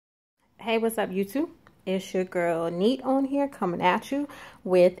Hey, what's up, YouTube? It's your girl Neat on here coming at you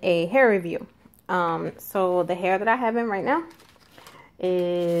with a hair review. So the hair that I have in right now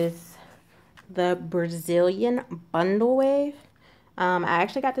is the Brazilian Bundle Wave. I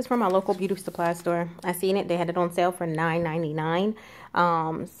actually got this from my local beauty supply store. I seen it. They had it on sale for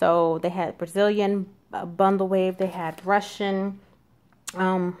 $9.99. So they had Brazilian Bundle Wave. They had Russian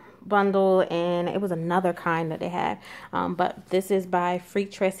bundle, and it was another kind that they had, but this is by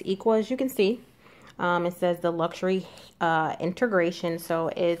Freetress Equal. As you can see, it says the luxury integration,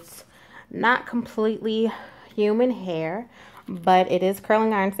 so it's not completely human hair, but it is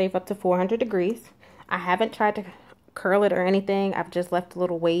curling iron safe up to 400 degrees. I haven't tried to curl it or anything. I've just left a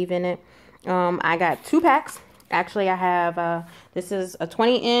little wave in it. I got 2 packs. Actually, I have this is a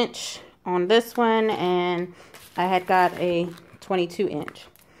 20-inch on this one, and I had got a 22-inch.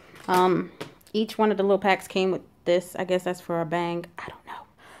 Each one of the little packs came with this. I guess that's for a bang. I don't know.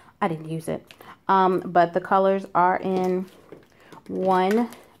 I didn't use it. But the colors are in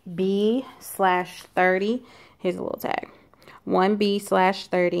 1B/30. Here's a little tag.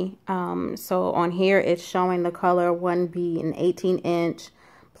 1B/30. So on here it's showing the color 1B, an 18-inch,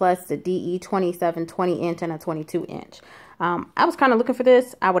 plus the DE 27, 20-inch, and a 22-inch. I was kind of looking for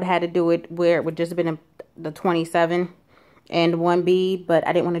this. I would have had to do it where it would just have been the 27 and 1B, but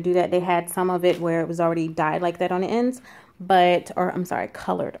I didn't want to do that. They had some of it where it was already dyed like that on the ends, but, or I'm sorry,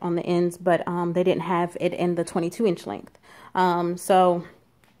 colored on the ends, but they didn't have it in the 22-inch length. So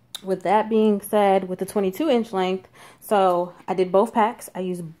with that being said, with the 22-inch length, so I did both packs. I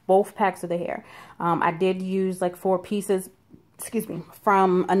used both packs of the hair. I did use like 4 pieces, excuse me,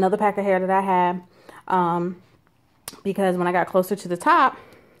 from another pack of hair that I had, because when I got closer to the top,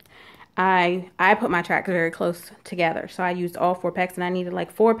 I put my tracks very close together. So I used all 4 packs, and I needed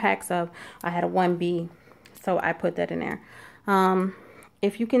like 4 packs of, I had a 1B. So I put that in there.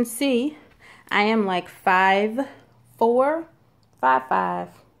 If you can see, I am like 5'4", 5'5".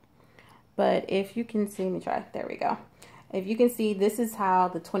 But if you can see, let me try, there we go. If you can see, this is how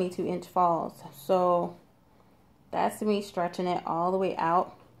the 22-inch falls. So that's me stretching it all the way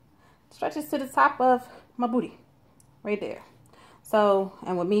out. Stretches to the top of my booty, right there. So,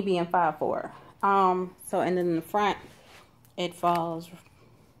 and with me being 5'4", so, and then in the front, it falls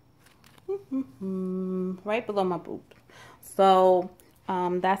right below my boob. So,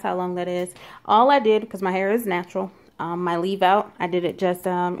 that's how long that is. All I did, because my hair is natural, my leave out, I did it just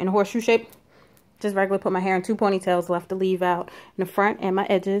in a horseshoe shape. Just regular, put my hair in 2 ponytails, left the leave out in the front and my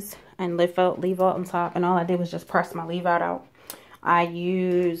edges, and leave out on top. And all I did was just press my leave out. I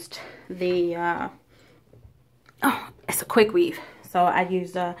used the, it's a quick weave. So I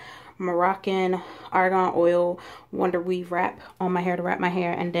used a Moroccan argan oil wonder weave wrap on my hair to wrap my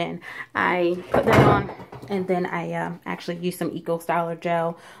hair, and then I put that on, and then I actually used some Eco Styler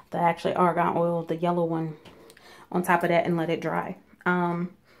gel, the actually argan oil, the yellow one, on top of that, and let it dry.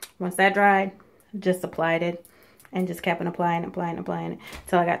 Once that dried, just applied it and just kept on applying it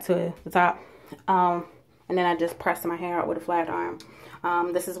till I got to the top, and then I just pressed my hair out with a flat iron.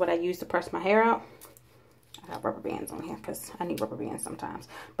 This is what I use to press my hair out. I got rubber bands on here because I need rubber bands sometimes.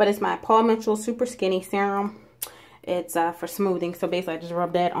 But it's my Paul Mitchell Super Skinny Serum. It's for smoothing. So basically I just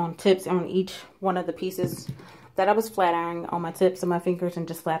rub that on tips on each one of the pieces that I was flat ironing on my tips of my fingers, and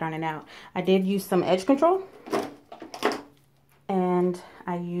just flat ironing out. I did use some edge control. And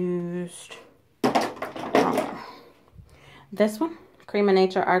I used this one. Cream of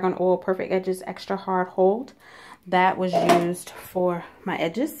Nature Argan Oil Perfect Edges Extra Hard Hold. That was used for my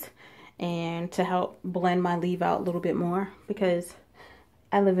edges and to help blend my leave out a little bit more, because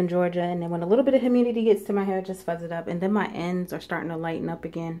I live in Georgia, and then when a little bit of humidity gets to my hair, just fuzz it up. And then my ends are starting to lighten up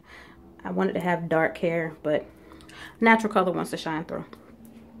again. I wanted to have dark hair, but natural color wants to shine through.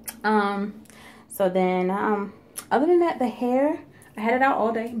 So then other than that, the hair, I had it out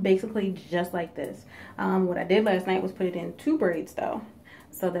all day, basically just like this. What I did last night was put it in 2 braids though,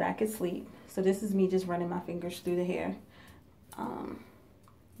 so that I could sleep. So this is me just running my fingers through the hair.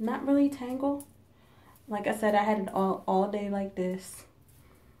 Not really tangled. Like I said, I had it all day like this.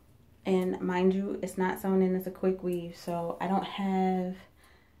 And mind you, it's not sewn in, it's a quick weave. So I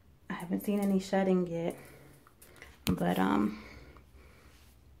haven't seen any shedding yet. But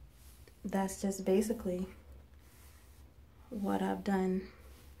that's just basically what I've done.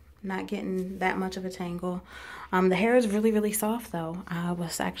 Not getting that much of a tangle. The hair is really, really soft though. I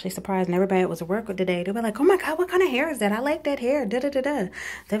was actually surprised, and everybody that was at work today, they were like, oh my God, what kind of hair is that? I like that hair, da-da-da-da.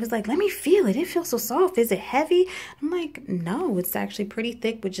 They was like, let me feel it. It feels so soft. Is it heavy? I'm like, no, it's actually pretty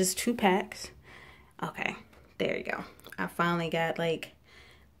thick with just 2 packs. Okay, there you go. I finally got like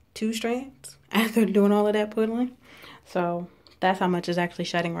 2 strands after doing all of that putting. So that's how much is actually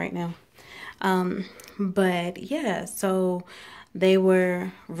shedding right now. But yeah, so they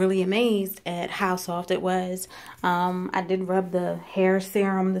were really amazed at how soft it was. I did rub the hair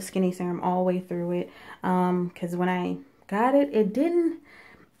serum, the skinny serum, all the way through it. Because when I got it, it didn't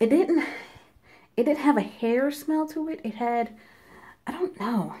have a hair smell to it. It had, I don't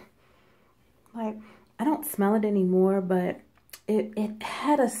know, like, I don't smell it anymore, but it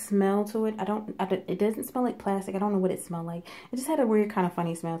had a smell to it. It doesn't smell like plastic. I don't know what it smelled like. It just had a weird kind of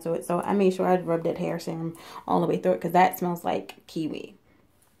funny smell to it. So I made sure I rubbed that hair serum all the way through it, because that smells like kiwi.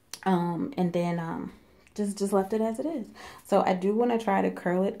 And then just left it as it is. So I do want to try to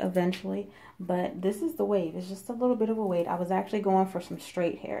curl it eventually, but this is the wave. It's just a little bit of a wave. I was actually going for some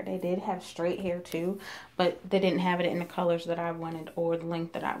straight hair. They did have straight hair too, but they didn't have it in the colors that I wanted or the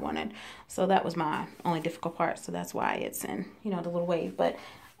length that I wanted. So that was my only difficult part. So that's why it's in, you know, the little wave. But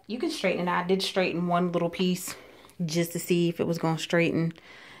you can straighten it. I did straighten one little piece just to see if it was going to straighten.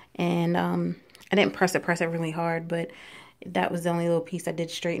 And I didn't press it really hard, but that was the only little piece I did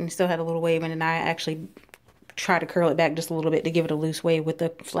straighten. Still had a little wave, and then I actually tried to curl it back just a little bit to give it a loose wave with the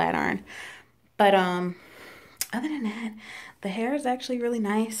flat iron. But other than that, the hair is actually really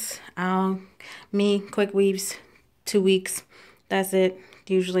nice. Me, quick weaves, 2 weeks. That's it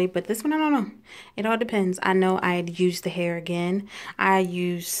usually. But this one, I don't know. It all depends. I know I'd use the hair again. I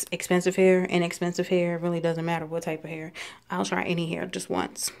use expensive hair. Inexpensive hair really doesn't matter what type of hair. I'll try any hair just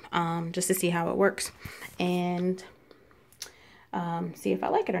once, just to see how it works, and see if I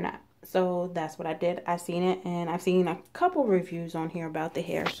like it or not. So that's what I did. I seen it, and I've seen a couple reviews on here about the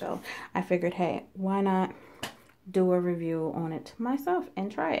hair. So I figured, hey, why not do a review on it myself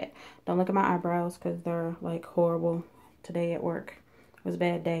and try it. Don't look at my eyebrows because they're like horrible today at work. It was a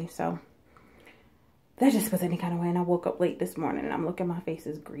bad day, so that just was any kind of way. And I woke up late this morning, and I'm looking, my face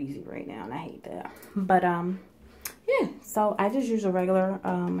is greasy right now, and I hate that. But yeah, so I just use a regular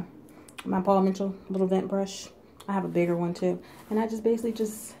my Paul Mitchell little vent brush. I have a bigger one too, and I just basically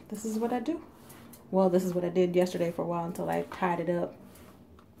this is what I do. Well, this is what I did yesterday for a while until I tied it up,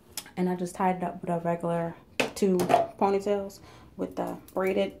 and I just tied it up with a regular 2 ponytails with the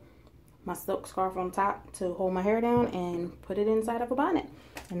braided my silk scarf on top to hold my hair down, and put it inside of a bonnet,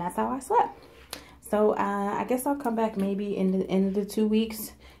 and that's how I slept. So I guess I'll come back maybe in the end of the 2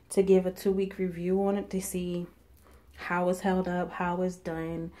 weeks to give a 2-week review on it to see how it's held up, how it's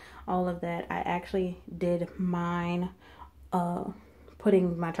done, all of that. I actually did mine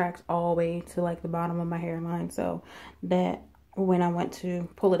putting my tracks all the way to like the bottom of my hairline, so that when I went to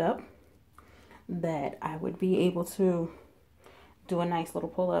pull it up, that I would be able to do a nice little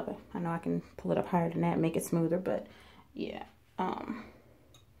pull up. I know I can pull it up higher than that, make it smoother, but yeah,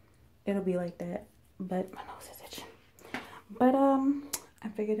 it'll be like that. But my nose is itching. But I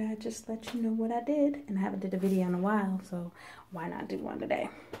figured I'd just let you know what I did, and I haven't did a video in a while, so why not do one today?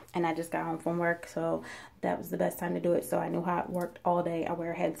 And I just got home from work, so that was the best time to do it. So I knew how it worked all day. I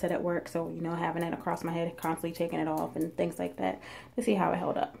wear a headset at work, so you know, having it across my head, constantly taking it off and things like that to see how it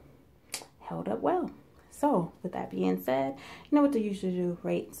held up. Held up well. So with that being said, you know what to usually do: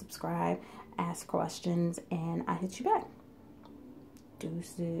 rate, subscribe, ask questions, and I hit you back.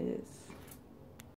 Deuces.